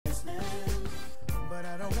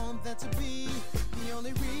don't want that to be the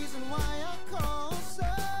only reason why I call. So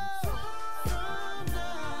from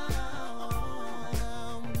now on,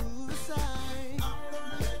 I'll move aside. I'm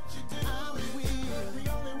gonna let you do it. You're the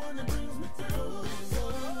only one that brings me through. So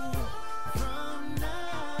from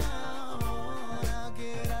now on, I'll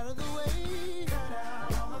get out of the way. Cut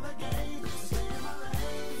out all of the games, stay in my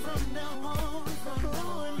lane. From now on,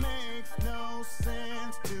 it makes no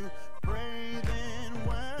sense to pray then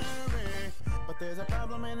worry. But there's a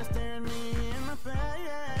problem and it's staring me in my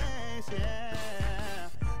face, yeah.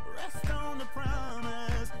 Rest on the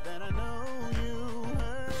promise that I know you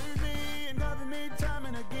heard me and cover me time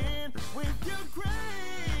and again with your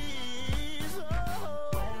grace. Oh,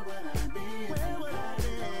 where would I be? Where would I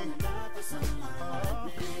be? Not for someone like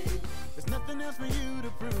me. There's nothing else for you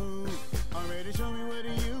to prove. Already show me what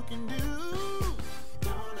you can do.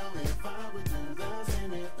 Don't know if I would do the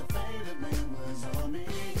same if the fate of me was on me.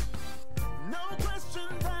 No question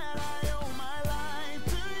that I owe my life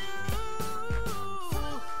to you.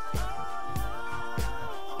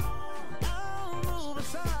 I'll move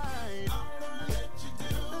aside. I'm gonna let you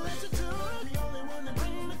do it. The only one that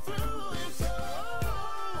brings me through is so.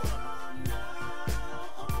 Now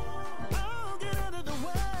I'll get out of the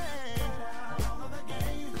way. Get out all of the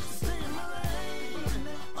games, stay in my lane.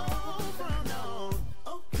 Oh, from now.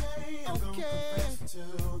 Okay, I'm gonna confess to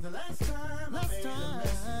the last time I made a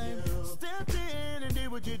mess of you. Stepped in and did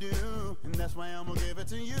what you do, and that's why I'm gonna give it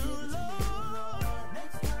to you, Lord.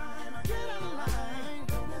 Next time I get out of line,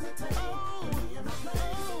 don't hesitate. Put me in my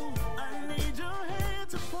place. I need your hand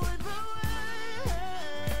to point the way.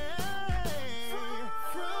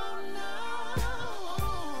 From now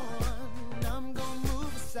on, I'm gonna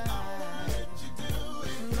move aside. I'm gonna let you do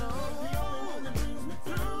it. No, the only one that brings me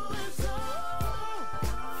through is so.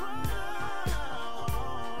 From now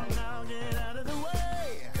on, I'll get out of the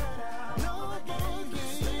way. No more games,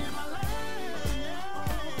 stay in my lane.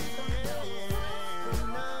 From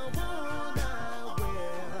now on, I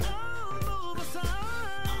will. I'll move aside.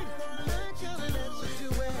 I'm gonna let you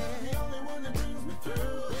do it. The only one that brings me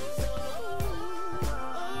through. So,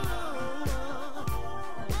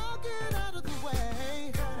 I'll get out of the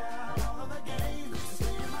way. Cut out all of the games,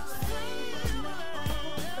 stay in my lane.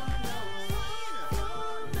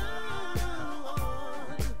 From now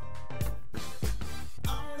on,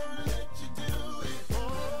 I'm gonna let you do it.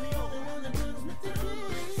 The only one that brings me through.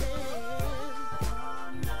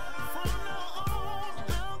 From now on,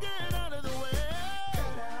 I'll get out of the way.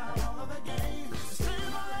 Cut out all of the games, stay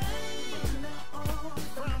in my lane.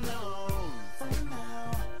 From now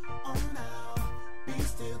on now, be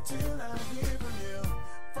still till I hear from you.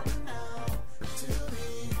 From now till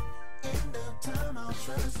the end of time, I'll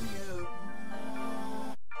trust in you.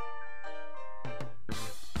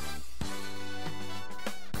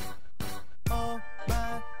 All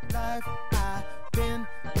my life I've been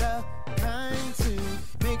the kind to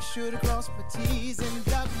make sure to cross my T's and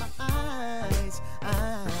dot my I's.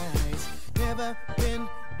 Never been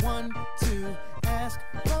one to ask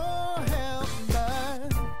for help,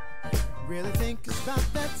 but really think it's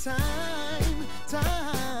about that time.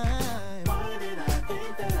 Why did I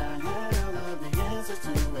think that I had all of the answers to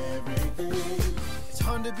everything? It's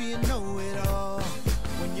hard to be a know-it-all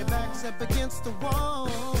when your back's up against the wall.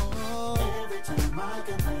 Every time I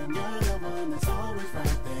complain, you're the one that's always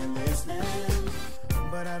right there listening.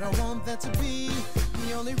 But I don't want that to be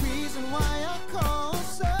the only reason why I call.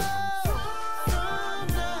 So from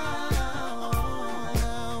now on,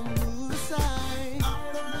 I'll move aside.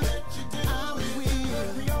 I'm gonna let you do it. I will.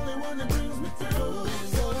 You're the only one that brings me through.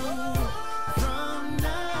 So from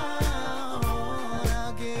now on,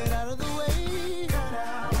 I'll get out of the way. Cut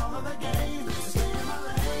out all of the games, stay in my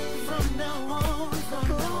lane. From now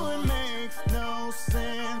on, it makes no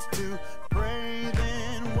sense to pray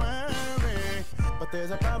then worry. But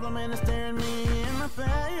there's a problem and it's staring me in my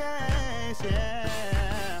face,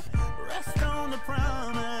 yeah. Rest on the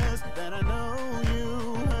promise that I know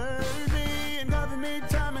you heard me and cover me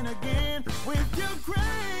time and again with your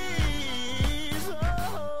grace.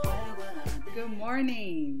 Oh, where would I be? Good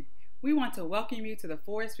morning. We want to welcome you to the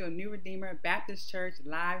Forestville New Redeemer Baptist Church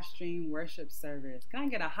live stream worship service. Can I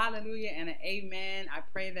get a hallelujah and an amen? I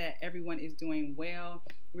pray that everyone is doing well.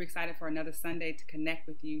 We're excited for another Sunday to connect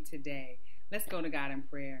with you today. Let's go to God in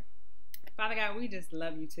prayer. Father God, we just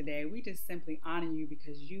love you today. We just simply honor you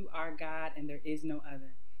because you are God and there is no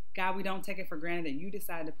other. God, we don't take it for granted that you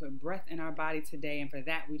decided to put breath in our body today, and for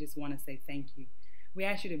that, we just want to say thank you. We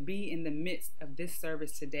ask you to be in the midst of this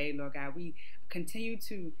service today, Lord God. We continue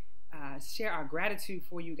to share our gratitude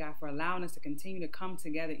for you, God, for allowing us to continue to come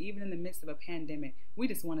together, even in the midst of a pandemic. We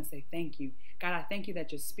just want to say thank you. God, I thank you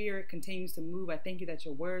that your spirit continues to move. I thank you that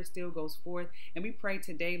your word still goes forth. And we pray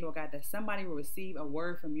today, Lord God, that somebody will receive a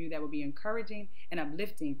word from you that will be encouraging and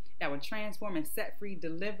uplifting, that will transform and set free,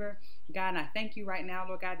 deliver. God, and I thank you right now,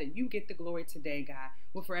 Lord God, that you get the glory today, God.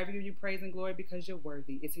 We'll forever give you praise and glory because you're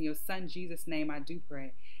worthy. It's in your son, Jesus' name, I do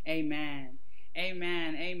pray. Amen.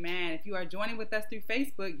 Amen. Amen. If you are joining with us through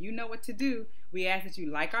Facebook, you know what to do. We ask that you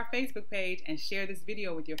like our Facebook page and share this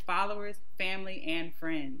video with your followers, family, and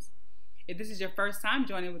friends. If this is your first time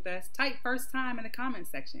joining with us, type "first time" in the comment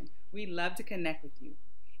section. We'd love to connect with you.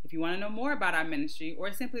 If you want to know more about our ministry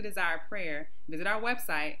or simply desire prayer, visit our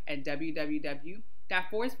website at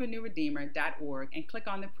www.forestfieldnewredeemer.org and click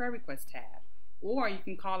on the prayer request tab. Or you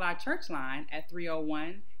can call our church line at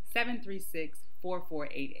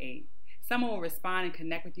 301-736-4488. Someone will respond and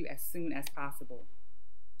connect with you as soon as possible.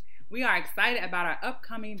 We are excited about our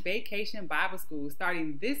upcoming Vacation Bible School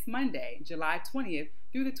starting this Monday, July 20th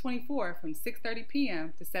through the 24th from 6:30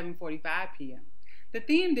 p.m. to 7:45 p.m. The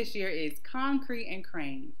theme this year is Concrete and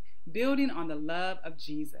Cranes, Building on the Love of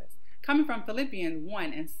Jesus, coming from Philippians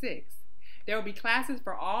 1 and 6. There will be classes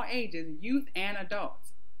for all ages, youth and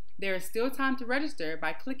adults. There is still time to register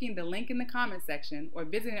by clicking the link in the comment section or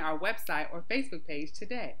visiting our website or Facebook page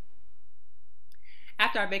today.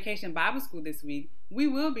 After our Vacation Bible School this week, we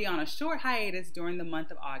will be on a short hiatus during the month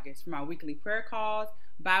of August from our weekly prayer calls,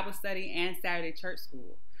 Bible study, and Saturday church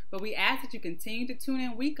school. But we ask that you continue to tune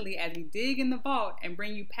in weekly as we dig in the vault and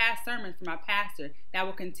bring you past sermons from our pastor that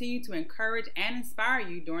will continue to encourage and inspire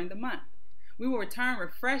you during the month. We will return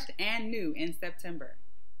refreshed and new in September.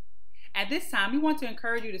 At this time, we want to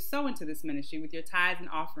encourage you to sow into this ministry with your tithes and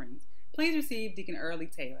offerings. Please receive Deacon Early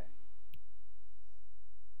Taylor.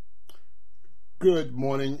 Good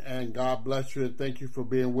morning, and God bless you, and thank you for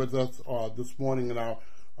being with us this morning in our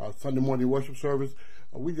Sunday morning worship service.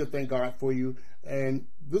 We just thank God for you, and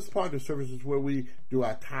this part of the service is where we do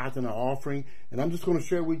our tithes and our offering, and I'm just going to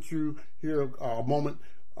share with you here a moment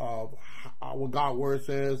of what God's Word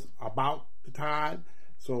says about the tithe.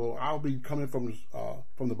 So I'll be coming from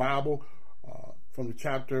the Bible, from the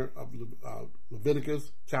chapter of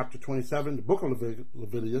Leviticus, chapter 27, the book of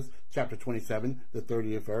Leviticus, chapter 27, the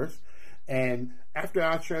 30th verse. And after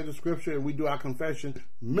I share the scripture and we do our confession,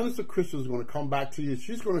 Minister Crystal is going to come back to you.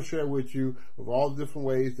 She's going to share with you of all the different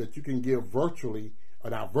ways that you can give virtually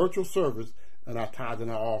at our virtual service and our tithe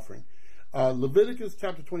and our offering. Leviticus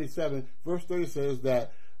chapter 27, verse 30 says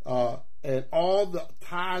that, and all the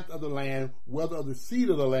tithe of the land, whether of the seed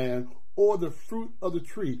of the land or the fruit of the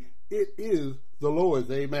tree, it is the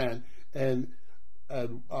Lord's. Amen. And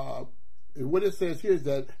what it says here is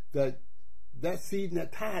that seed and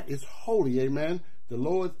that tithe is holy, amen. The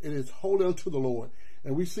Lord, it is holy unto the Lord.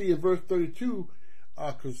 And we see in verse 32,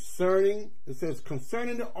 concerning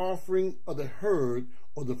the offering of the herd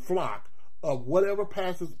or the flock of whatever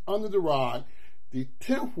passes under the rod, the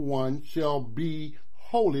 10th one shall be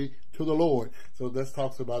holy to the Lord. So this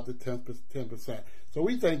talks about the 10%. So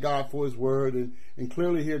we thank God for his word, and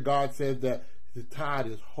clearly here God says that the tithe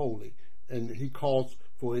is holy, and he calls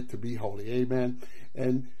for it to be holy, amen.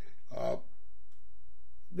 And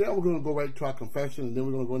then we're going to go right to our confession, and then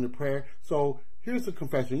we're going to go into prayer. So here's the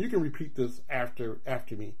confession. You can repeat this after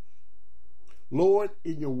me. Lord,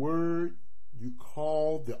 in your word, you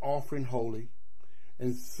call the offering holy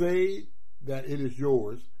and say that it is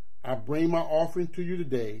yours. I bring my offering to you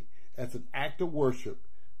today as an act of worship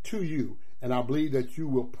to you, and I believe that you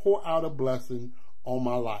will pour out a blessing on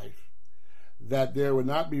my life, that there will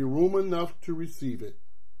not be room enough to receive it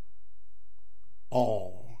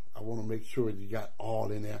all. I want to make sure that you got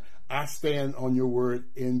all in there. I stand on your word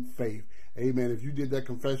in faith. Amen. If you did that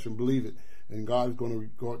confession, believe it. And God's going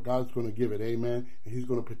to give it. Amen. And he's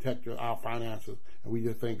going to protect our finances. And we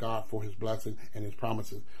just thank God for his blessing and his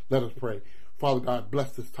promises. Let us pray. Father God,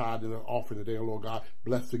 bless this tithe and the offering today, oh Lord God.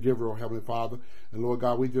 Bless the giver, oh Heavenly Father. And Lord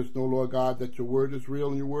God, we just know, Lord God, that your word is real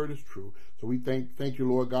and your word is true. So we thank you,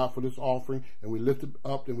 Lord God, for this offering, and we lift it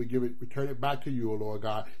up and we return it back to you, oh Lord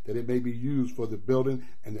God, that it may be used for the building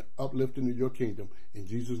and the uplifting of your kingdom. In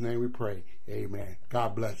Jesus' name we pray. Amen.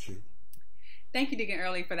 God bless you. Thank you, Deacon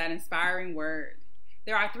Early, for that inspiring word.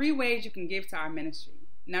 There are 3 ways you can give to our ministry.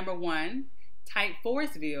 Number 1, type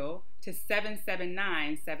Forestville to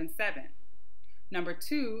 77977. Number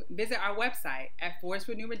 2, visit our website at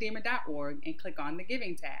forestfieldnewredeemer.org and click on the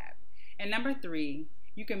Giving tab. And number 3,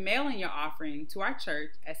 you can mail in your offering to our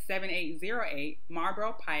church at 7808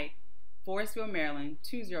 Marlboro Pike, Forestville, Maryland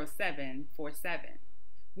 20747.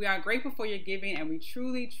 We are grateful for your giving, and we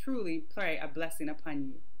truly, truly pray a blessing upon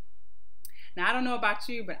you. Now, I don't know about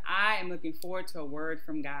you, but I am looking forward to a word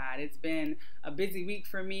from God. It's been a busy week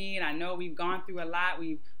for me, and I know we've gone through a lot.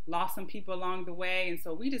 We've lost some people along the way, and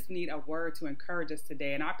so we just need a word to encourage us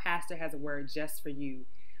today, and our pastor has a word just for you.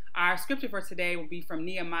 Our scripture for today will be from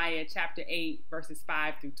Nehemiah chapter 8, verses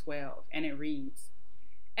 5 through 12, and it reads,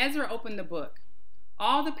 Ezra opened the book.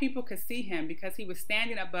 All the people could see him because he was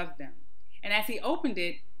standing above them, and as he opened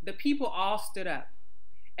it, the people all stood up.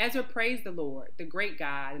 Ezra praised the Lord, the great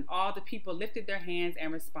God, and all the people lifted their hands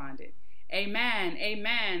and responded, Amen,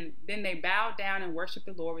 Amen. Then they bowed down and worshiped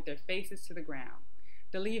the Lord with their faces to the ground.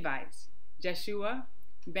 The Levites, Jeshua,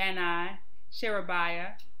 Bani,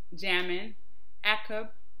 Sherebiah, Jamin, Akub,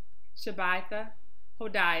 Shabbatha,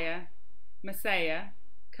 Hodiah, Messiah,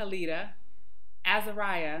 Kalida,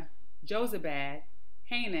 Azariah, Jozabad,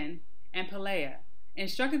 Hanan, and Peleah,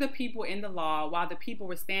 instructed the people in the law while the people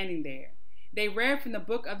were standing there. They read from the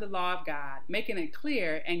book of the law of God, making it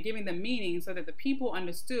clear and giving the meaning so that the people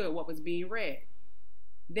understood what was being read.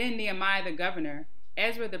 Then Nehemiah the governor,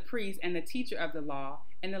 Ezra the priest and the teacher of the law,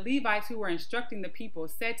 and the Levites who were instructing the people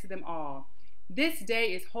said to them all, This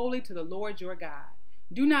day is holy to the Lord your God.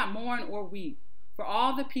 Do not mourn or weep, for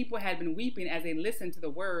all the people had been weeping as they listened to the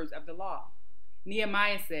words of the law.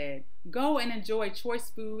 Nehemiah said, Go and enjoy choice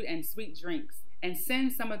food and sweet drinks, and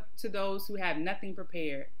send some to those who have nothing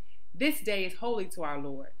prepared. This day is holy to our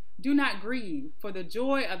Lord. Do not grieve, for the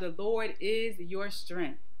joy of the Lord is your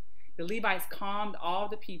strength. The Levites calmed all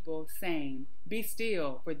the people, saying, Be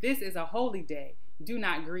still, for this is a holy day. Do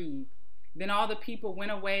not grieve. Then all the people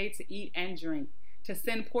went away to eat and drink, to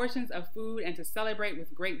send portions of food and to celebrate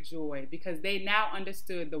with great joy, because they now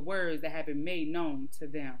understood the words that had been made known to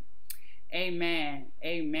them. Amen.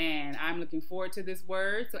 Amen. I'm looking forward to this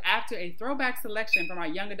word. So after a throwback selection from our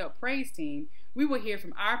young adult praise team, we will hear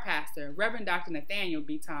from our pastor, Reverend Dr. Nathaniel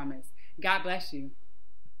B. Thomas. God bless you.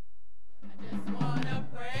 I just want to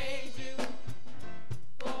praise you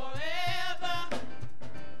forever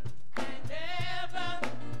and ever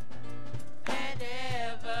and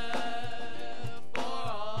ever for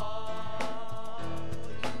all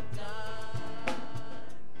you've done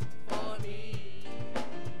for me.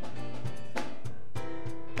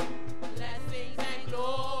 Blessings and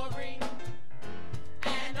glory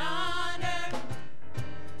and honor,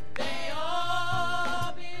 they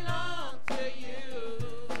all belong to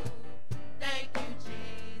you. Thank you,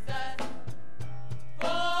 Jesus.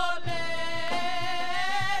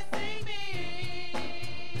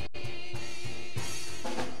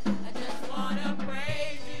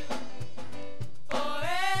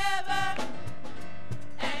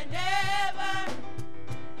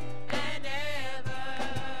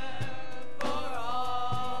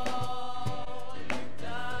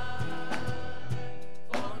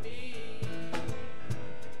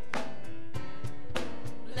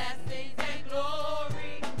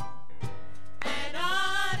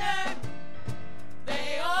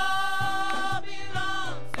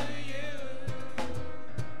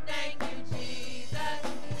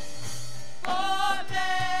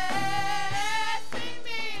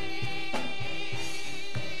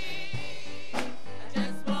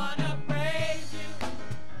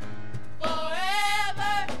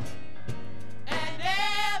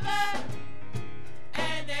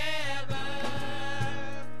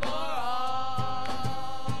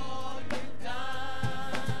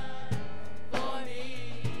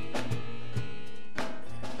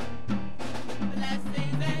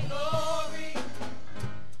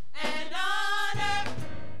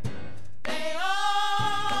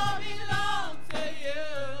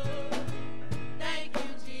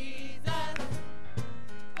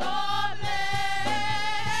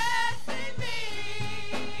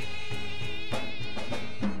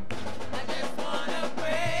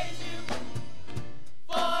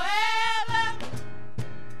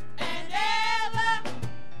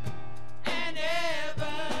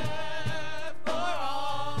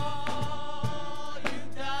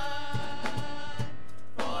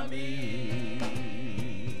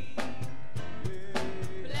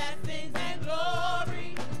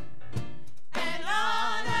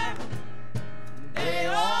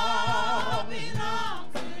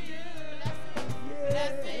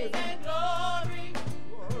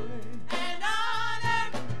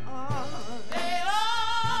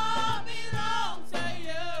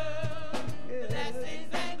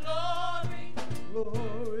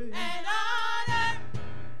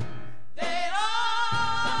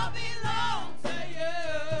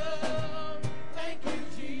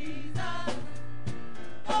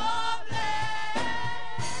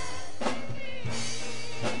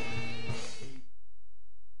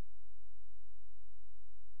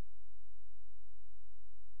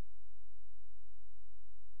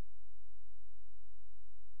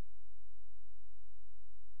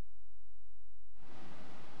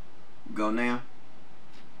 go now.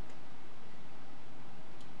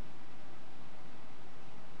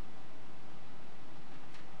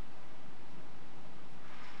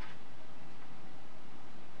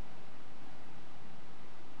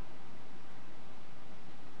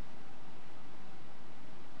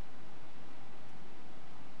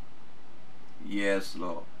 Yes,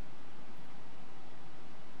 Lord.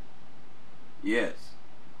 Yes.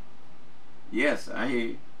 Yes, I hear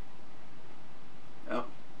you. Oh.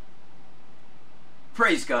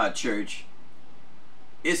 Praise God, church.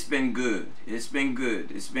 It's been good. It's been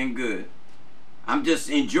good. It's been good. I'm just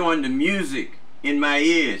enjoying the music in my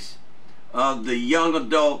ears of the young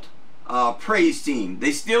adult praise team.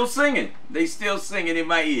 They still singing. They still singing in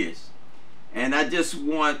my ears. And I just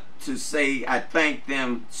want to say I thank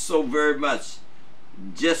them so very much.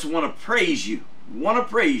 Just want to praise you. Want to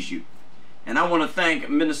praise you. And I want to thank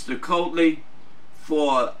Minister Coatley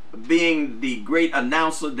for being the great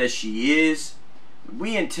announcer that she is.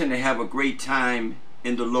 We intend to have a great time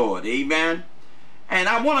in the Lord. Amen. And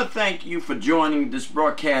I want to thank you for joining this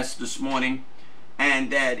broadcast this morning.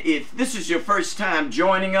 And that if this is your first time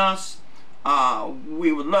joining us,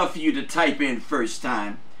 we would love for you to type in first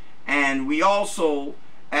time. And we also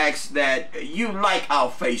ask that you like our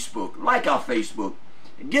Facebook. Like our Facebook.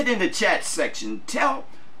 Get in the chat section. Tell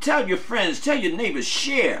your friends, tell your neighbors,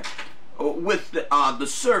 share with the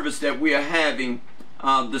service that we are having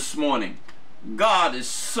this morning. God is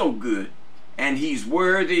so good, and He's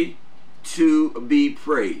worthy to be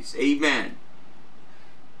praised. Amen.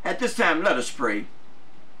 At this time, let us pray.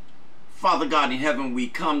 Father God in heaven, we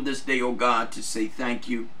come this day, O God, to say thank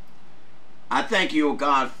you. I thank you, O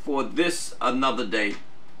God, for this another day.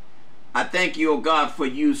 I thank you, O God, for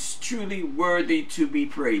you truly worthy to be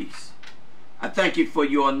praised. I thank you for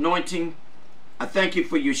your anointing. I thank you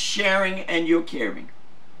for your sharing and your caring.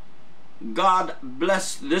 God,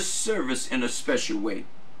 bless this service in a special way.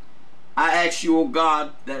 I ask you, O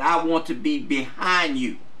God, that I want to be behind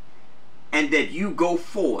you and that you go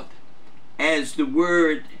forth as the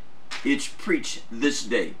word is preached this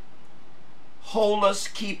day. Hold us,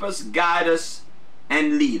 keep us, guide us,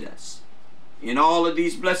 and lead us. In all of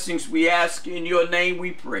these blessings we ask in your name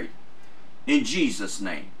we pray. In Jesus'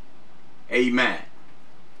 name, amen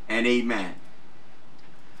and amen.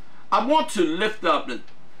 I want to lift up,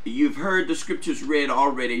 you've heard the scriptures read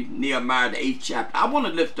already, Nehemiah the 8th chapter. I want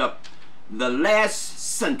to lift up the last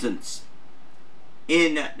sentence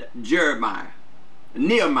in Nehemiah, in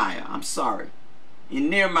Nehemiah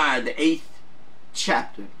the 8th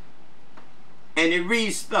chapter. And it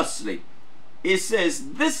reads thusly. It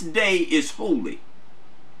says, this day is holy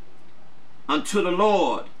unto the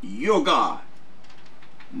Lord your God.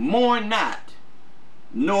 Mourn not,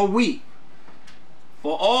 nor weep.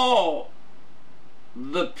 For all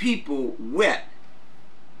the people wept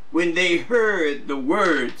when they heard the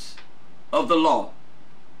words of the law.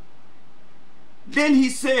 Then he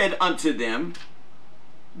said unto them,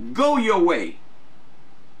 go your way,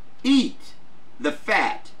 eat the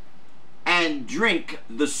fat, and drink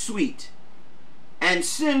the sweet, and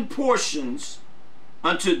send portions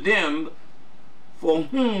unto them for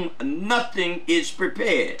whom nothing is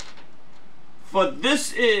prepared. For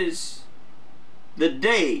this is the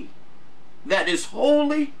day that is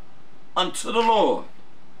holy unto the Lord.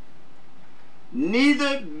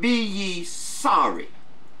 Neither be ye sorry,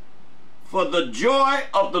 for the joy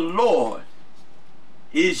of the Lord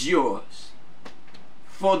is yours.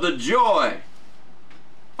 For the joy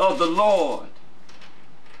of the Lord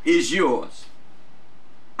is yours.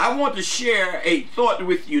 I want to share a thought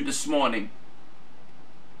with you this morning.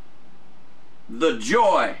 The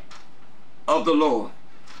joy of the Lord.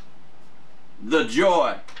 The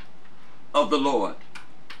joy of the Lord.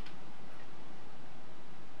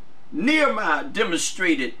 Nehemiah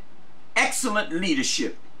demonstrated excellent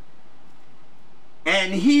leadership,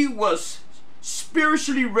 and he was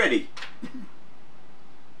spiritually ready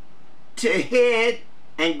to head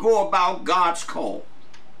and go about God's call.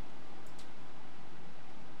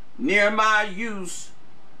 Nehemiah used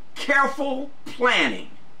careful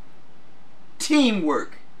planning,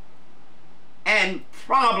 teamwork, and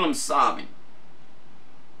problem solving,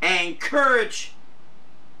 and encouraged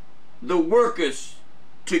the workers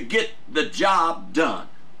to get the job done.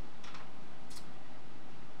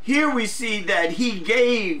 Here we see that he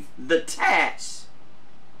gave the task.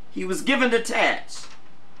 He was given the task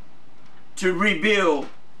to rebuild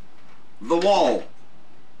the wall.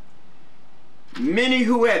 Many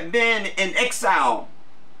who had been in exile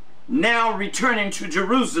now returning to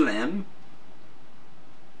Jerusalem.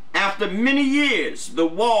 After many years, the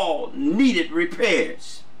wall needed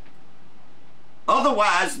repairs.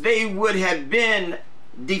 Otherwise, they would have been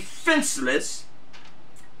defenseless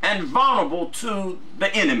and vulnerable to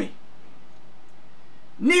the enemy.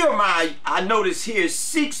 Nehemiah, I notice here,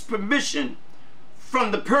 seeks permission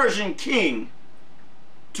from the Persian king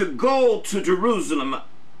to go to Jerusalem,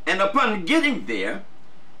 and upon getting there,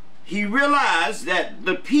 he realized that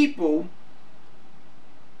the people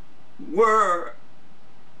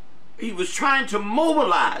he was trying to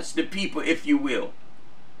mobilize the people, if you will,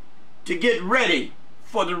 to get ready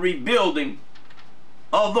for the rebuilding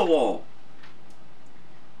of the wall.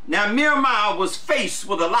 Now, Nehemiah was faced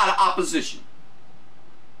with a lot of opposition.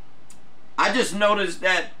 I just noticed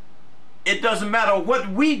that it doesn't matter what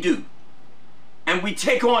we do and we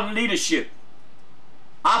take on leadership,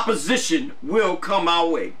 opposition will come our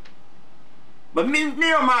way. But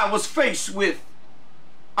Nehemiah was faced with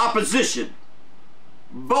opposition,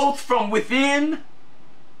 both from within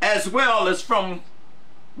as well as from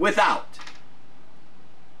without.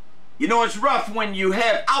 You know, it's rough when you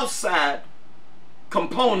have outside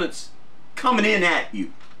components coming in at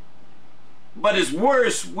you, but it's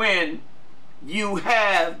worse when you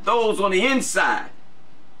have those on the inside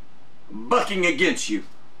bucking against you.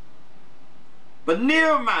 But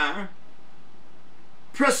Nehemiah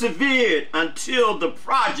persevered until the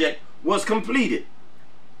project was completed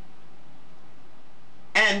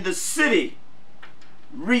and the city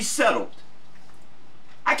resettled.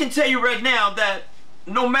 I can tell you right now that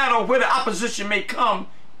no matter where the opposition may come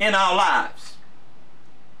in our lives,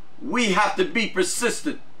 we have to be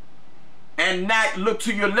persistent and not look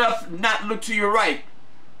to your left, not look to your right,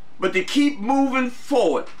 but to keep moving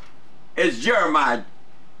forward as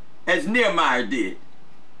Nehemiah did.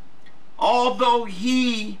 Although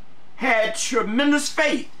he had tremendous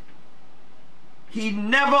faith, he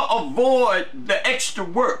never avoided the extra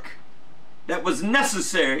work that was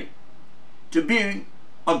necessary to be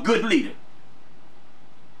a good leader.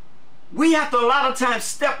 We have to a lot of times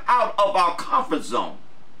step out of our comfort zone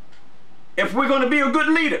if we're going to be a good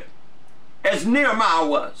leader, as Nehemiah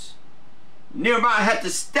was. Nehemiah had to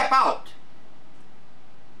step out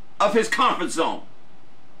of his comfort zone.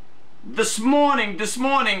 This morning,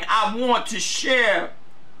 I want to share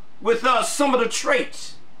with us some of the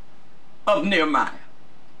traits of Nehemiah.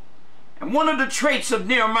 And one of the traits of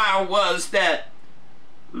Nehemiah was that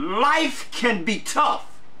life can be tough,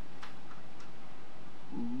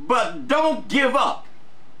 but don't give up.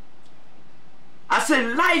 I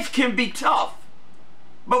said life can be tough,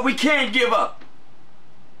 but we can't give up.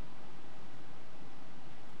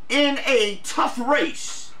 In a tough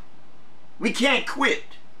race, we can't quit.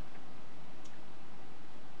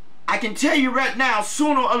 I can tell you right now,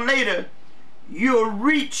 sooner or later, you'll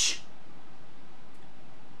reach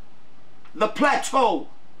the plateau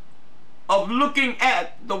of looking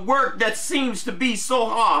at the work that seems to be so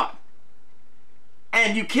hard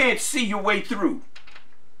and you can't see your way through,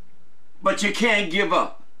 but you can't give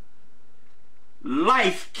up.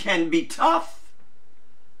 Life can be tough,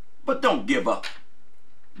 but don't give up.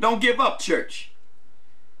 Don't give up, church.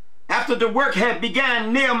 After the work had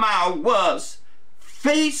begun, Nehemiah was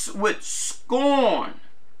faced with scorn.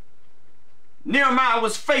 Nehemiah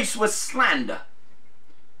was faced with slander.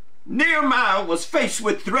 Nehemiah was faced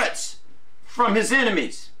with threats from his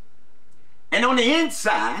enemies. And on the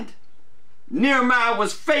inside, Nehemiah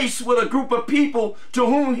was faced with a group of people to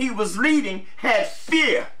whom he was leading had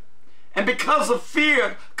fear. And because of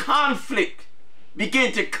fear, conflict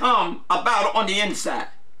began to come about on the inside,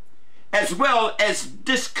 as well as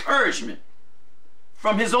discouragement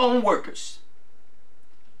from his own workers.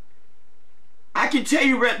 I can tell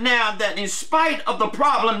you right now that in spite of the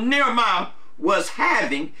problem Nehemiah was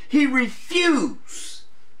having, he refused,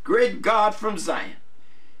 great God from Zion,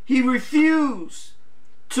 he refused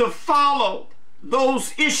to follow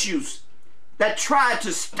those issues that tried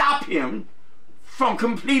to stop him from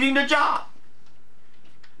completing the job.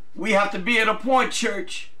 We have to be at a point,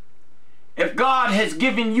 church, if God has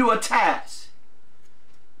given you a task,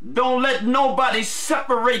 don't let nobody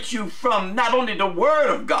separate you from not only the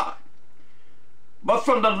Word of God, but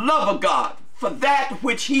from the love of God for that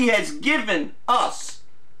which He has given us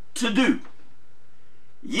to do.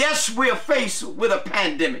 Yes, we're faced with a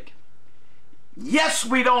pandemic. Yes,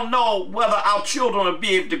 we don't know whether our children will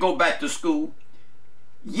be able to go back to school.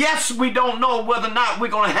 Yes, we don't know whether or not we're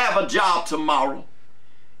going to have a job tomorrow.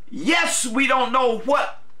 Yes, we don't know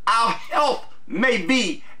what our health may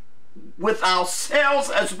be with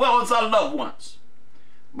ourselves as well as our loved ones.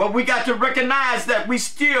 But we got to recognize that we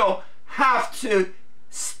still have to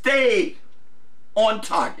stay on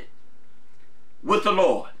target with the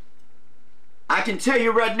Lord. I can tell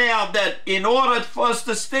you right now that in order for us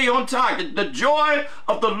to stay on target, the joy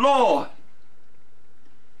of the Lord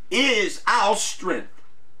is our strength.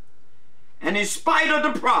 And in spite of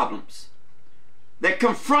the problems that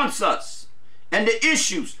confronts us and the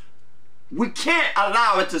issues, we can't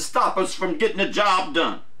allow it to stop us from getting the job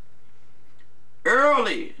done.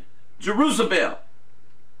 Early, Zerubbabel,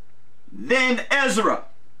 then Ezra,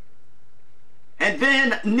 and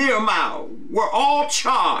then Nehemiah were all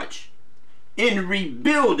charged in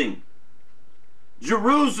rebuilding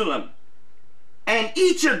Jerusalem, and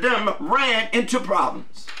each of them ran into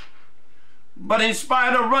problems. But in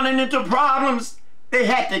spite of running into problems, they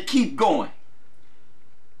had to keep going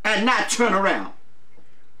and not turn around.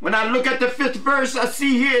 When I look at the 5th verse, I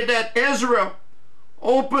see here that Ezra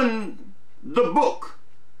opened the book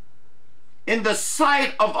in the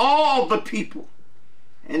sight of all the people.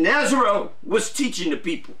 And Ezra was teaching the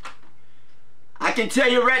people. I can tell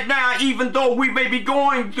you right now, even though we may be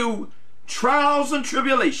going through trials and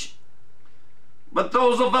tribulation, but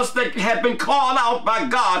those of us that have been called out by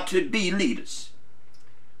God to be leaders,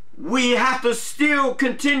 we have to still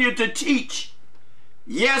continue to teach.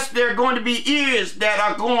 Yes, there are going to be ears that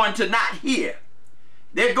are going to not hear.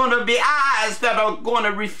 There are going to be eyes that are going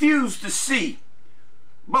to refuse to see.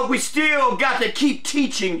 But we still got to keep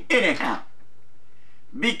teaching anyhow,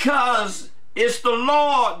 because it's the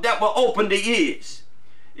Lord that will open the ears.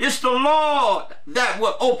 It's the Lord that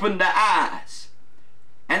will open the eyes.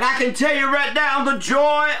 And I can tell you right now, the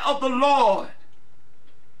joy of the Lord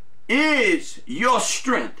is your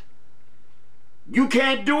strength. You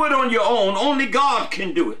can't do it on your own. Only God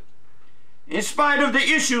can do it. In spite of the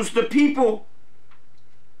issues, the people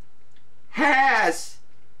has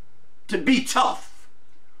to be tough.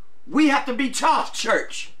 We have to be tough,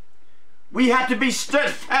 church. We have to be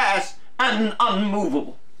steadfast and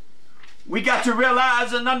unmovable. We got to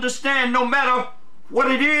realize and understand, no matter what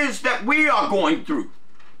it is that we are going through,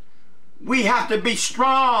 we have to be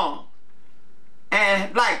strong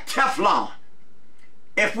and like Teflon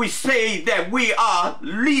if we say that we are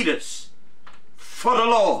leaders for the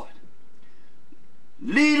Lord.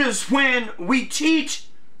 Leaders when we teach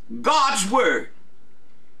God's word.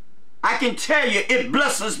 I can tell you it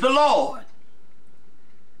blesses the Lord.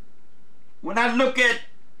 When I look at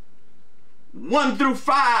 1 through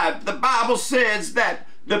 5, the Bible says that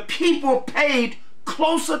the people paid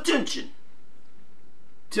close attention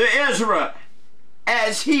to Ezra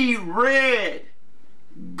as he read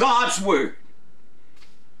God's word,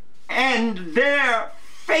 and their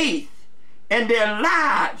faith and their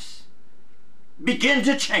lives begin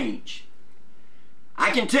to change. I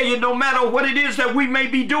can tell you, no matter what it is that we may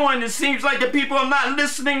be doing, it seems like the people are not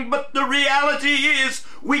listening, but the reality is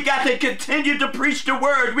we got to continue to preach the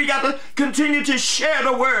word. We got to continue to share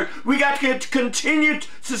the word. We got to continue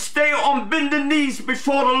to stay on bending knees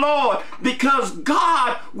before the Lord, because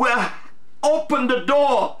God will open the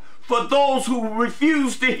door for those who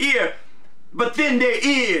refuse to hear, but then their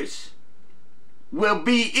ears will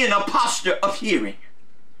be in a posture of hearing.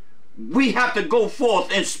 We have to go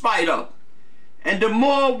forth in spite of. And the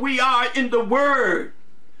more we are in the word,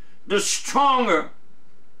 the stronger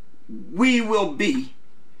we will be.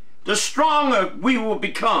 The stronger we will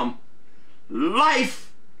become.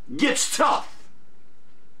 Life gets tough,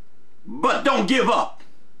 but don't give up.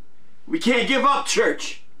 We can't give up,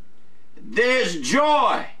 church. There's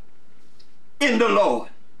joy in the Lord.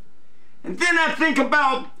 And then I think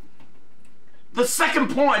about the second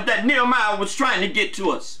point that Nehemiah was trying to get to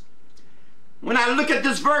us. When I look at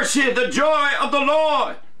this verse here, the joy of the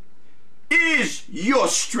Lord is your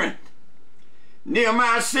strength.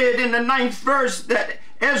 Nehemiah said in the 9th verse that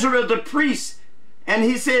Ezra the priest, and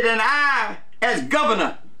he said, and I as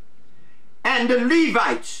governor, and the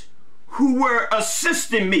Levites who were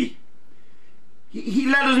assisting me. He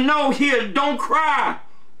let us know here, don't cry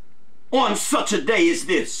on such a day as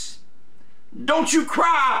this. Don't you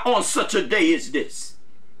cry on such a day as this.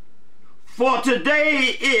 For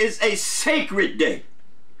today is a sacred day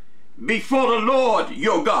before the Lord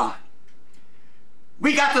your God.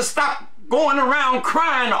 We got to stop going around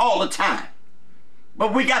crying all the time,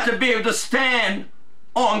 but we got to be able to stand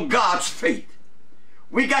on God's faith.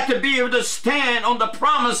 We got to be able to stand on the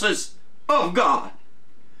promises of God.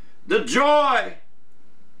 The joy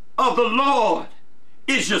of the Lord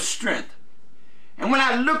is your strength. And when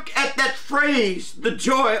I look at that phrase, the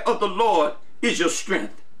joy of the Lord is your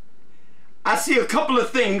strength, I see a couple of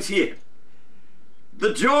things here.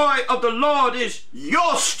 The joy of the Lord is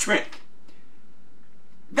your strength.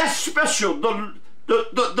 That's special.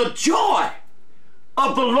 The joy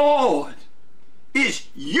of the Lord is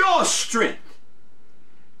your strength.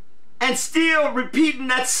 And still repeating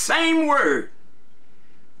that same word,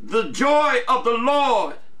 the joy of the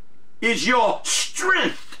Lord is your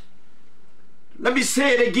strength. Let me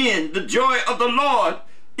say it again. The joy of the Lord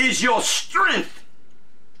is your strength.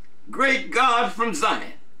 Great God from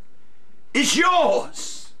Zion. It's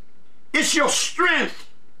yours. It's your strength.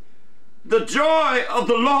 The joy of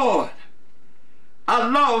the Lord. I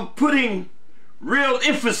love putting real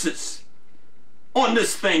emphasis on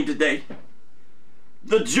this thing today.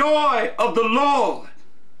 The joy of the Lord.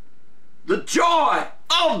 The joy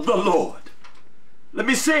of the Lord. Let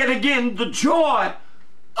me say it again. The joy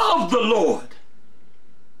of the Lord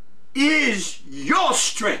is your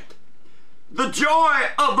strength. The joy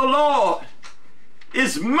of the Lord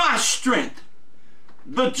is my strength.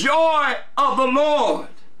 The joy of the Lord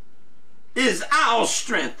is our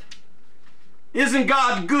strength. Isn't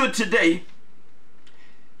God good today?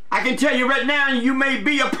 I can tell you right now, you may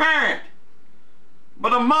be a parent,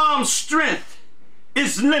 but a mom's strength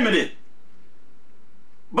is limited.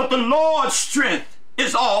 But the Lord's strength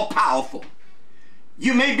is all powerful.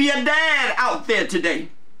 You may be a dad out there today.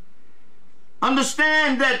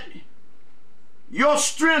 Understand that your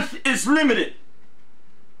strength is limited.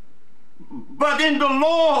 But in the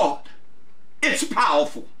Lord, it's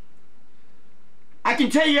powerful. I can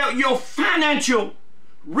tell you your financial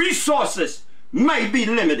resources may be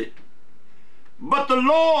limited. But the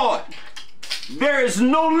Lord, there is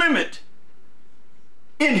no limit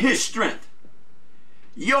in His strength.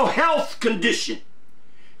 Your health condition,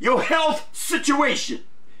 your health situation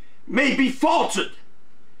may be faltered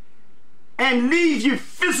and leave you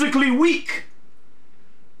physically weak.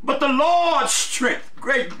 But the Lord's strength,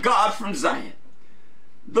 great God from Zion,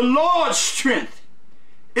 the Lord's strength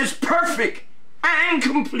is perfect and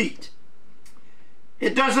complete.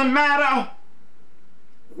 It doesn't matter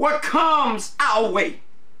what comes our way,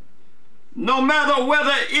 no matter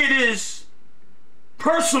whether it is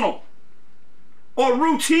personal or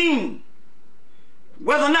routine,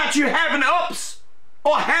 whether or not you're having ups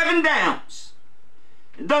or having downs.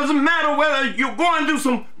 It doesn't matter whether you're going through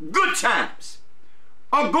some good times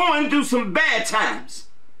or going through some bad times.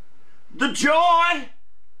 The joy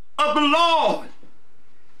of the Lord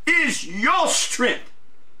is your strength.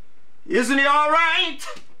 Isn't He all right?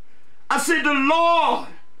 I said the Lord,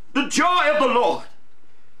 the joy of the Lord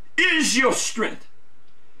is your strength.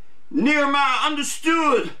 Nehemiah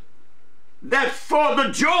understood that for the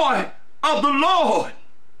joy of the Lord,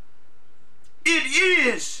 it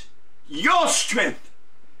is your strength.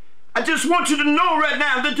 I just want you to know right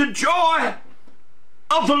now that the joy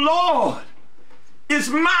of the Lord is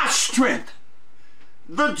my strength.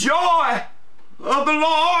 The joy of the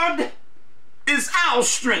Lord is our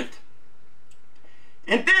strength.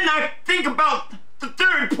 And then I think about the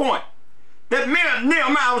third point that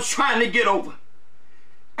Nehemiah was trying to get over.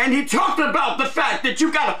 And he talked about the fact that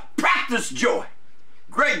you got to practice joy.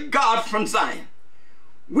 Great God from Zion.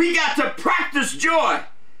 We got to practice joy.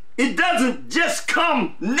 It doesn't just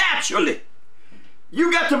come naturally.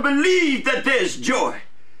 You got to believe that there's joy.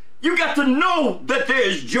 You got to know that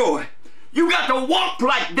there's joy. You got to walk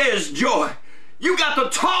like there's joy. You got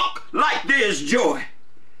to talk like there's joy.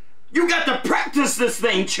 You got to practice this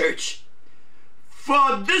thing, church.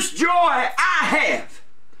 For this joy I have,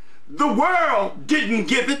 the world didn't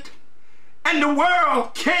give it, and the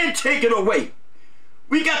world can't take it away.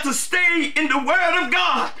 We got to stay in the Word of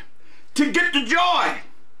God to get the joy.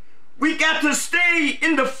 We got to stay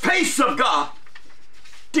in the face of God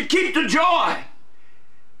to keep the joy.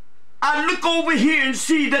 I look over here and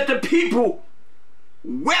see that the people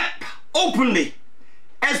wept openly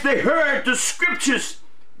as they heard the scriptures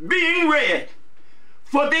being read,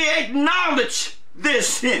 for they acknowledge their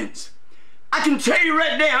sins. I can tell you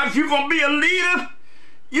right now, if you're going to be a leader,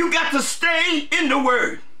 you got to stay in the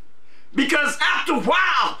Word. Because after a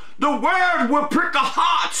while, the Word will prick a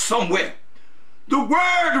heart somewhere. The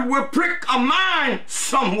Word will prick a mind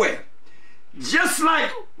somewhere. Just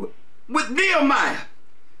like with Nehemiah,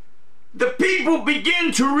 the people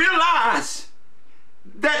begin to realize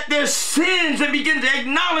that their sins, they begin to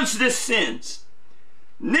acknowledge their sins.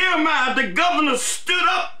 Nehemiah, the governor, stood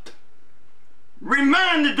up,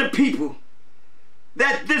 reminded the people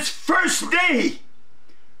that this first day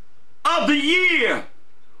of the year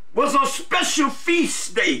was a special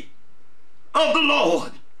feast day of the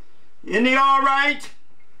Lord. Isn't He all right?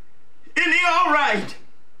 Isn't He all right?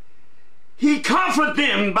 He comforted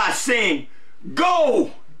them by saying,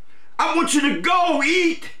 go. I want you to go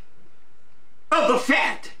eat of the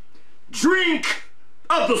fat, drink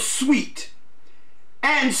of the sweet,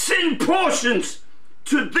 and send portions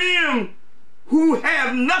to them who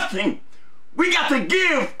have nothing. We got to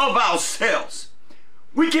give of ourselves.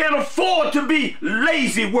 We can't afford to be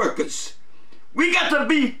lazy workers. We got to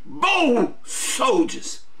be bold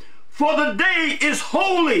soldiers. For the day is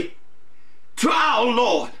holy to our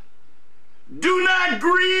Lord. Do not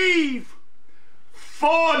grieve,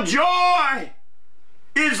 for joy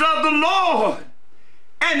is of the Lord,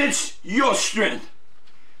 and it's your strength.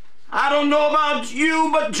 I don't know about you,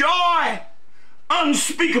 but joy,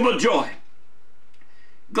 unspeakable joy.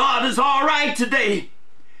 God is all right today.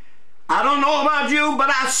 I don't know about you, but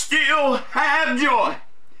I still have joy.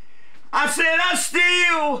 I said I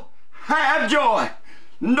still have joy,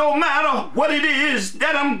 no matter what it is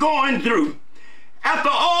that I'm going through. After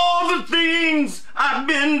all the things I've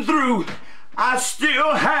been through, I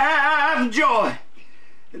still have joy.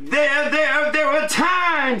 There were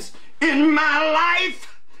times in my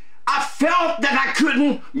life I felt that I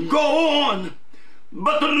couldn't go on,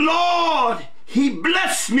 but the Lord, He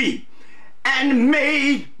blessed me and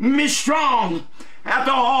made me strong.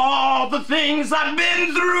 After all the things I've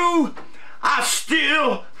been through, I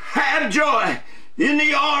still have joy. Isn't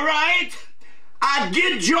He all right? I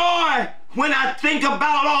get joy when I think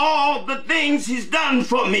about all the things He's done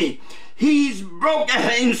for me. He's broken,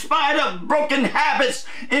 in spite of broken habits,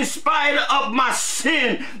 in spite of my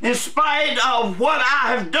sin, in spite of what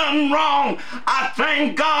I have done wrong. I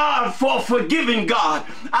thank God for forgiving God.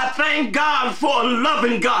 I thank God for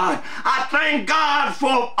loving God. I thank God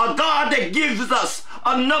for a God that gives us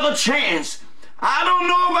another chance. I don't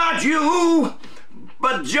know about you,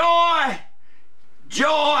 but joy,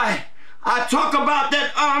 I talk about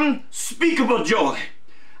that unspeakable joy.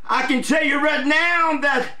 I can tell you right now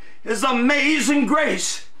that it's amazing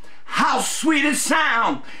grace. How sweet it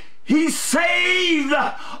sounds. He saved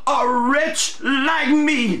a wretch like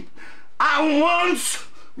me. I once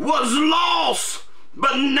was lost,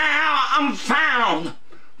 but now I'm found.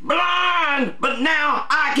 Blind, but now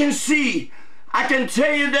I can see. I can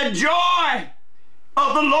tell you that joy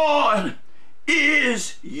of the Lord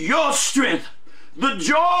is your strength. The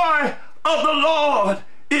joy of the Lord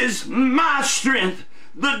is my strength.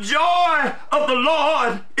 The joy of the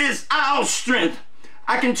Lord is our strength.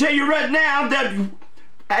 I can tell you right now that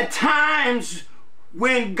at times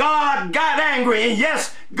when God got angry, and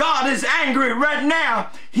yes, God is angry right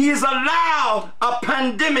now, He has allowed a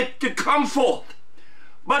pandemic to come forth.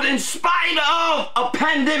 But in spite of a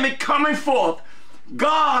pandemic coming forth,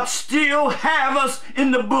 God still has us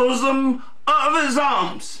in the bosom of His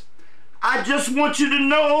arms. I just want you to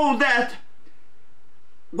know that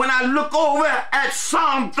when I look over at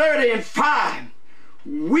Psalm 30:5,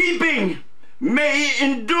 weeping may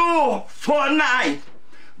endure for a night,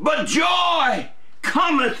 but joy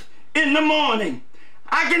cometh in the morning.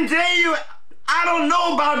 I can tell you, I don't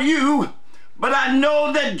know about you, but I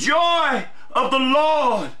know that joy of the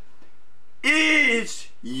Lord is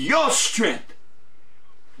your strength.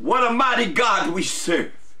 What a mighty God we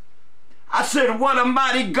serve. I said, what a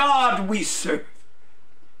mighty God we serve.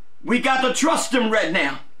 We got to trust Him right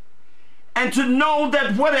now and to know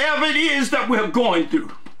that whatever it is that we're going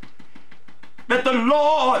through, that the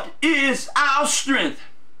Lord is our strength.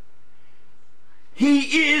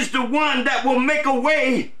 He is the one that will make a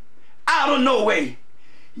way out of no way.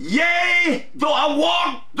 Yea, though I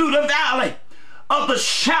walk through the valley of the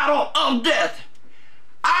shadow of death,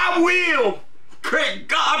 I will, great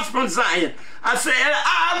God from Zion, I said,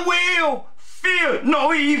 I will fear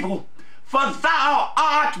no evil, for thou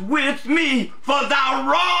art with me, for thy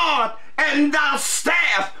rod and thy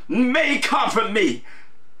staff may comfort me.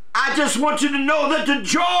 I just want you to know that the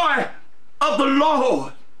joy of the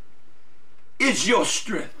Lord is your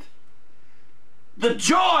strength. The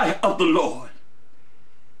joy of the Lord,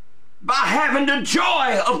 by having the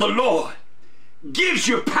joy of the Lord, gives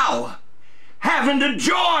you power. Having the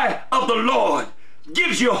joy of the Lord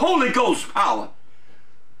gives you Holy Ghost power.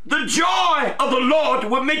 The joy of the Lord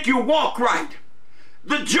will make you walk right.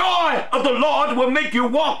 The joy of the Lord will make you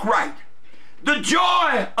walk right. The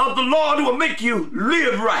joy of the Lord will make you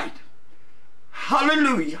live right.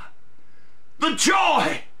 Hallelujah. The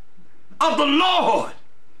joy of the Lord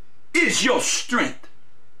is your strength.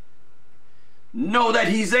 Know that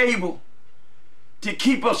He's able to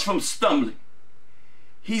keep us from stumbling.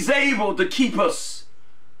 He's able to keep us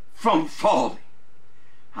from falling.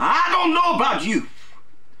 I don't know about you,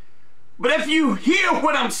 but if you hear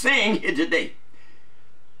what I'm saying here today,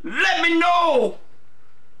 let me know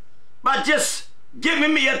by just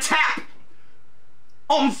giving me a tap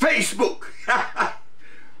on Facebook.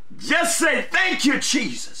 Just say, thank you,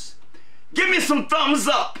 Jesus. Give me some thumbs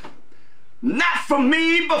up. Not for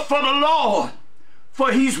me, but for the Lord.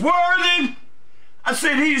 For He's worthy. I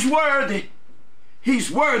said He's worthy.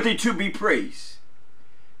 He's worthy to be praised.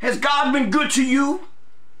 Has God been good to you?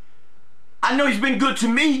 I know He's been good to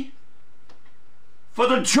me. For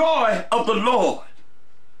the joy of the Lord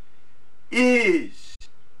is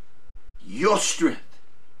your strength.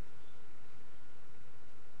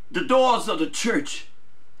 The doors of the church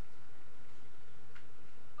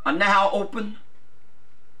are now open.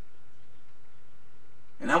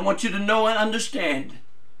 And I want you to know and understand,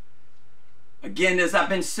 again, as I've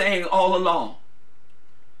been saying all along,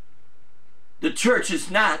 the church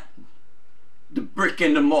is not the brick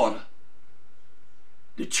and the mortar.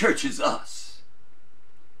 The church is us.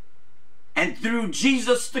 And through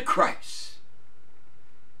Jesus the Christ,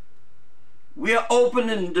 we are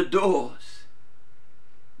opening the doors.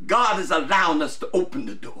 God is allowing us to open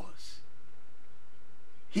the doors.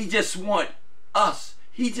 He just wants us.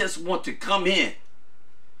 He just wants to come in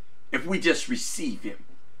if we just receive him.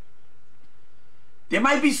 There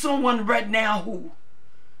might be someone right now who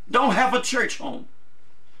don't have a church home.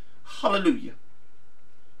 Hallelujah.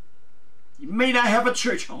 You may not have a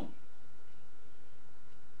church home.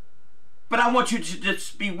 But I want you to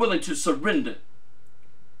just be willing to surrender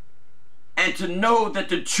and to know that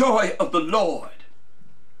the joy of the Lord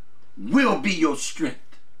will be your strength.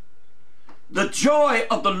 The joy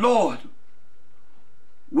of the Lord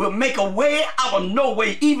will make a way out of no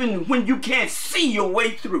way, even when you can't see your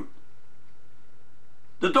way through.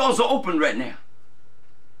 The doors are open right now.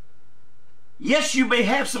 Yes, you may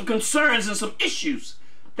have some concerns and some issues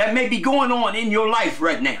that may be going on in your life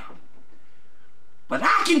right now. But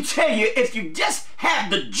I can tell you, if you just have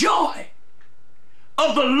the joy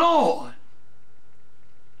of the Lord,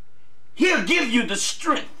 he'll give you the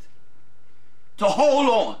strength to hold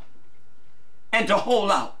on and to hold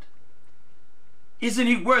out. Isn't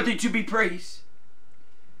he worthy to be praised?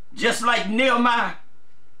 Just like Nehemiah,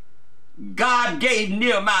 God gave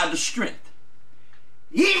Nehemiah the strength.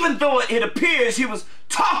 Even though it appears he was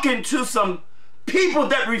talking to some people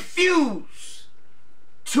that refuse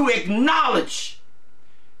to acknowledge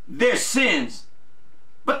their sins.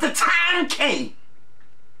 But the time came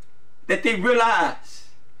that they realized,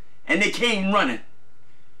 and they came running,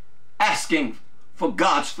 asking for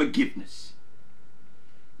God's forgiveness.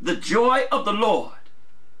 The joy of the Lord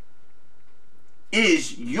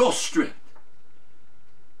is your strength.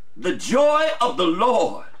 The joy of the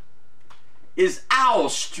Lord is our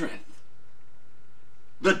strength.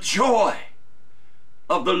 The joy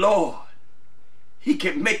of the Lord, he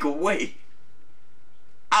can make a way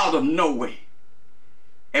out of no way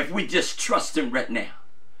if we just trust him right now.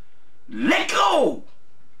 Let go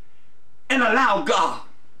and allow God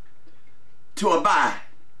to abide.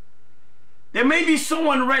 There may be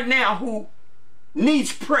someone right now who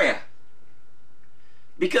needs prayer,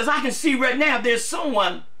 because I can see right now there's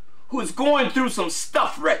someone who is going through some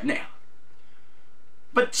stuff right now.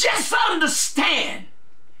 But just understand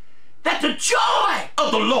that the joy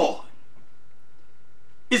of the Lord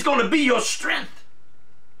is going to be your strength.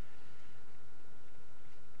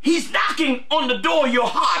 He's knocking on the door of your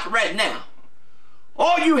heart right now.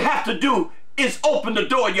 All you have to do is open the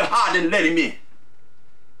door of your heart and let him in.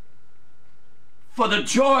 For the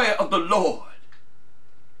joy of the Lord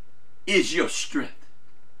is your strength.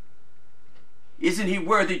 Isn't he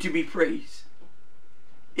worthy to be praised?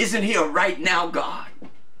 Isn't he a right now God?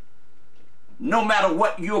 No matter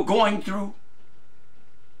what you're going through,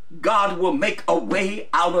 God will make a way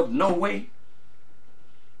out of no way.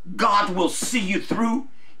 God will see you through,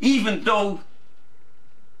 even though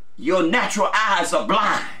your natural eyes are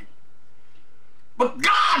blind. But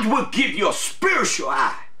God will give you a spiritual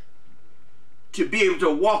eye to be able to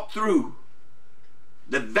walk through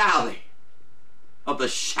the valley of the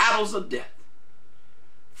shadows of death.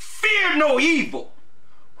 Fear no evil.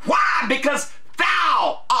 Why? Because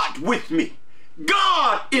thou art with me.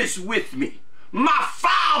 God is with me. My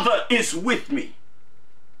Father is with me.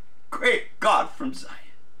 Great God from Zion.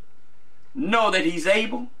 Know that he's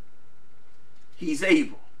able. He's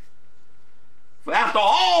able. For after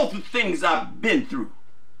all the things I've been through,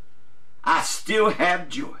 I still have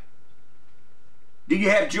joy. Do you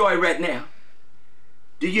have joy right now?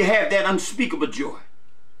 Do you have that unspeakable joy?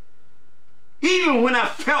 Even when I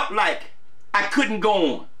felt like I couldn't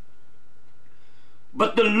go on.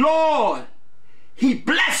 But the Lord, he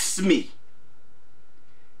blessed me.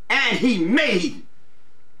 And he made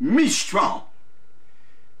me strong.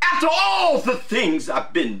 After all the things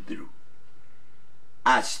I've been through,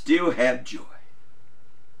 I still have joy.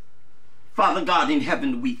 Father God in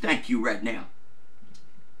heaven, we thank you right now.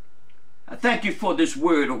 I thank you for this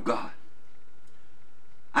word, oh God.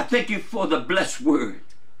 I thank you for the blessed word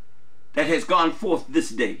that has gone forth this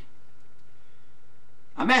day.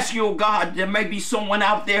 I'm asking you, oh God, there may be someone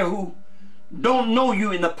out there who don't know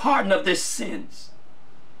you in the pardon of their sins.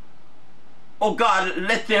 Oh God,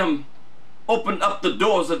 let them open up the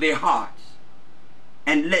doors of their hearts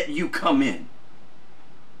and let you come in.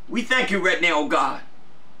 We thank you right now, oh God,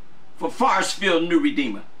 for Forestfield New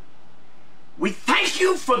Redeemer. We thank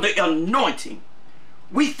you for the anointing.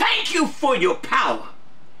 We thank you for your power.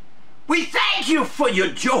 We thank you for your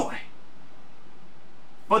joy.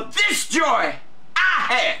 For this joy I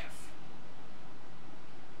have.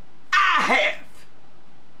 I have.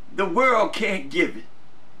 The world can't give it.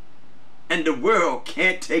 And the world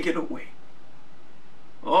can't take it away.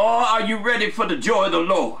 Oh, are you ready for the joy of the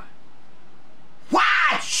Lord?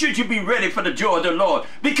 Why should you be ready for the joy of the Lord?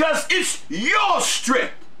 Because it's your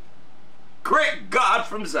strength. Great God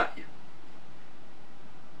from Zion.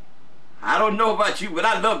 I don't know about you, but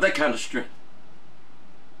I love that kind of strength.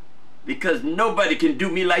 Because nobody can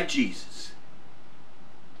do me like Jesus.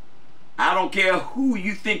 I don't care who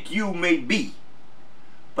you think you may be,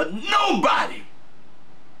 but nobody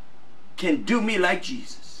can do me like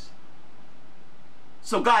Jesus.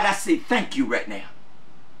 So God, I say thank you right now.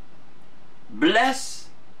 Bless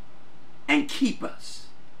and keep us.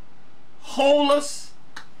 Hold us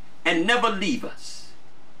and never leave us.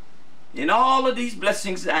 In all of these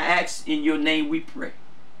blessings I ask in your name we pray.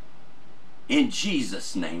 In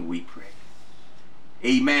Jesus' name we pray.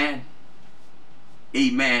 Amen.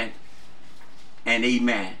 Amen. And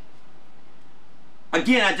amen.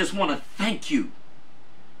 Again, I just want to thank you.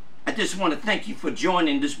 I just want to thank you for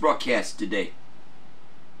joining this broadcast today.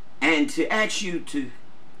 And to ask you to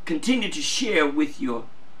continue to share with your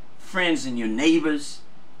friends and your neighbors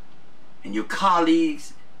and your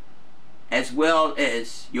colleagues, as well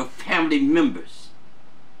as your family members.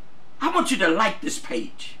 I want you to like this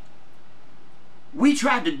page. We're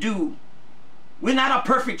not a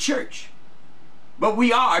perfect church, but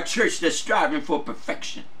we are a church that's striving for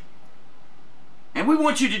perfection. And we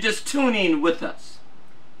want you to just tune in with us,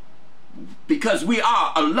 because we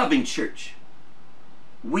are a loving church.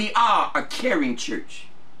 We are a caring church.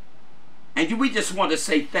 And we just want to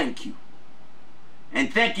say thank you.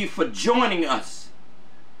 And thank you for joining us.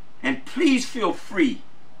 And please feel free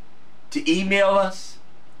to email us.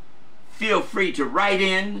 Feel free to write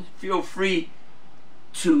in. Feel free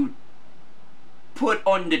to put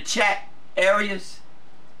on the chat areas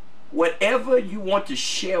whatever you want to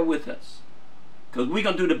share with us. Because we're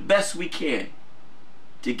going to do the best we can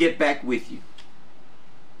to get back with you.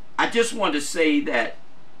 I just want to say that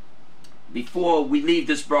before we leave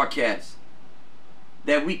this broadcast,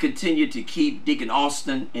 that we continue to keep Deacon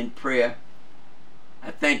Austin in prayer.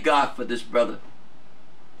 I thank God for this brother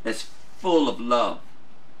that's full of love,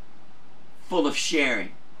 full of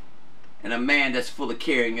sharing, and a man that's full of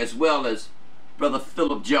caring, as well as Brother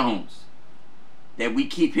Philip Jones, that we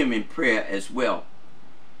keep him in prayer as well.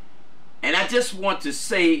 And I just want to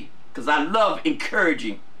say, because I love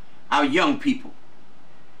encouraging our young people,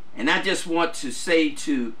 and I just want to say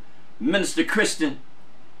to Minister Kristen,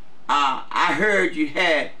 I heard you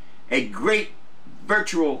had a great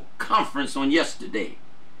virtual conference on yesterday.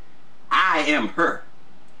 I am her.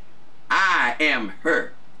 I am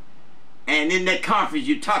her. And in that conference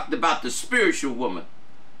you talked about the spiritual woman,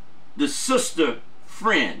 the sister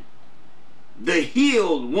friend, the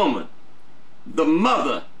healed woman, the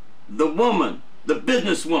mother, the woman, the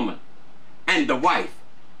businesswoman, and the wife.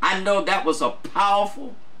 I know that was a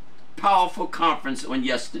powerful, powerful conference on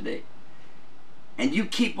yesterday. And you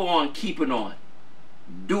keep on keeping on,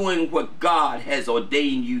 doing what God has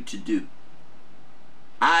ordained you to do.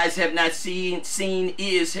 Eyes have not seen,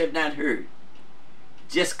 ears have not heard.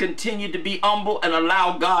 Just continue to be humble and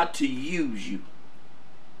allow God to use you,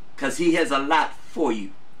 because he has a lot for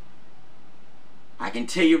you. I can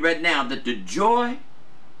tell you right now that the joy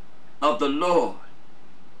of the Lord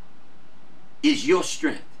is your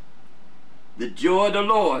strength. The joy of the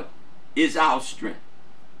Lord is our strength.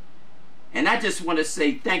 And I just want to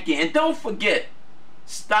say thank you. And don't forget,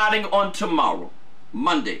 starting on tomorrow,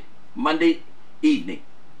 Monday evening,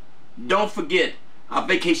 don't forget our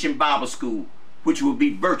Vacation Bible School, which will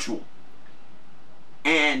be virtual.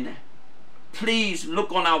 And please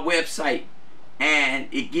look on our website, and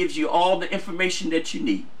it gives you all the information that you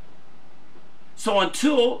need. So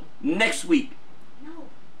until next week,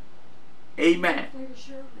 amen.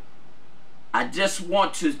 I just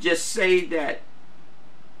want to just say that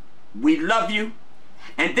we love you.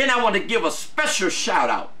 And then I want to give a special shout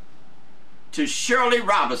out to Shirley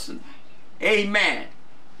Robinson. Amen.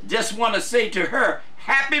 Just want to say to her,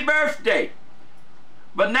 happy birthday.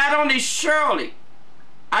 But not only Shirley,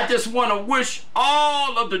 I just want to wish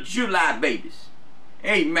all of the July babies.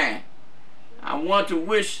 Amen. I want to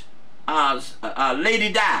wish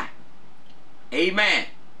Lady Di. Amen.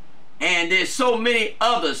 And there's so many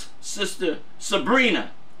others. Sister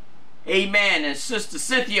Sabrina. Amen. And Sister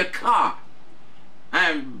Cynthia Carr.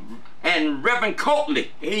 And Reverend Coatley.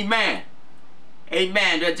 Amen.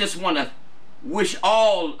 Amen. I just want to wish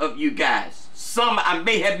all of you guys Some I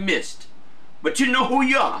may have missed, but you know who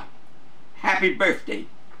you are. Happy birthday.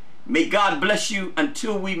 May God bless you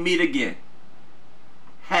until we meet again.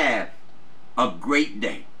 Have a great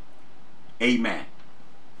day. Amen.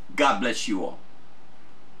 God bless you all.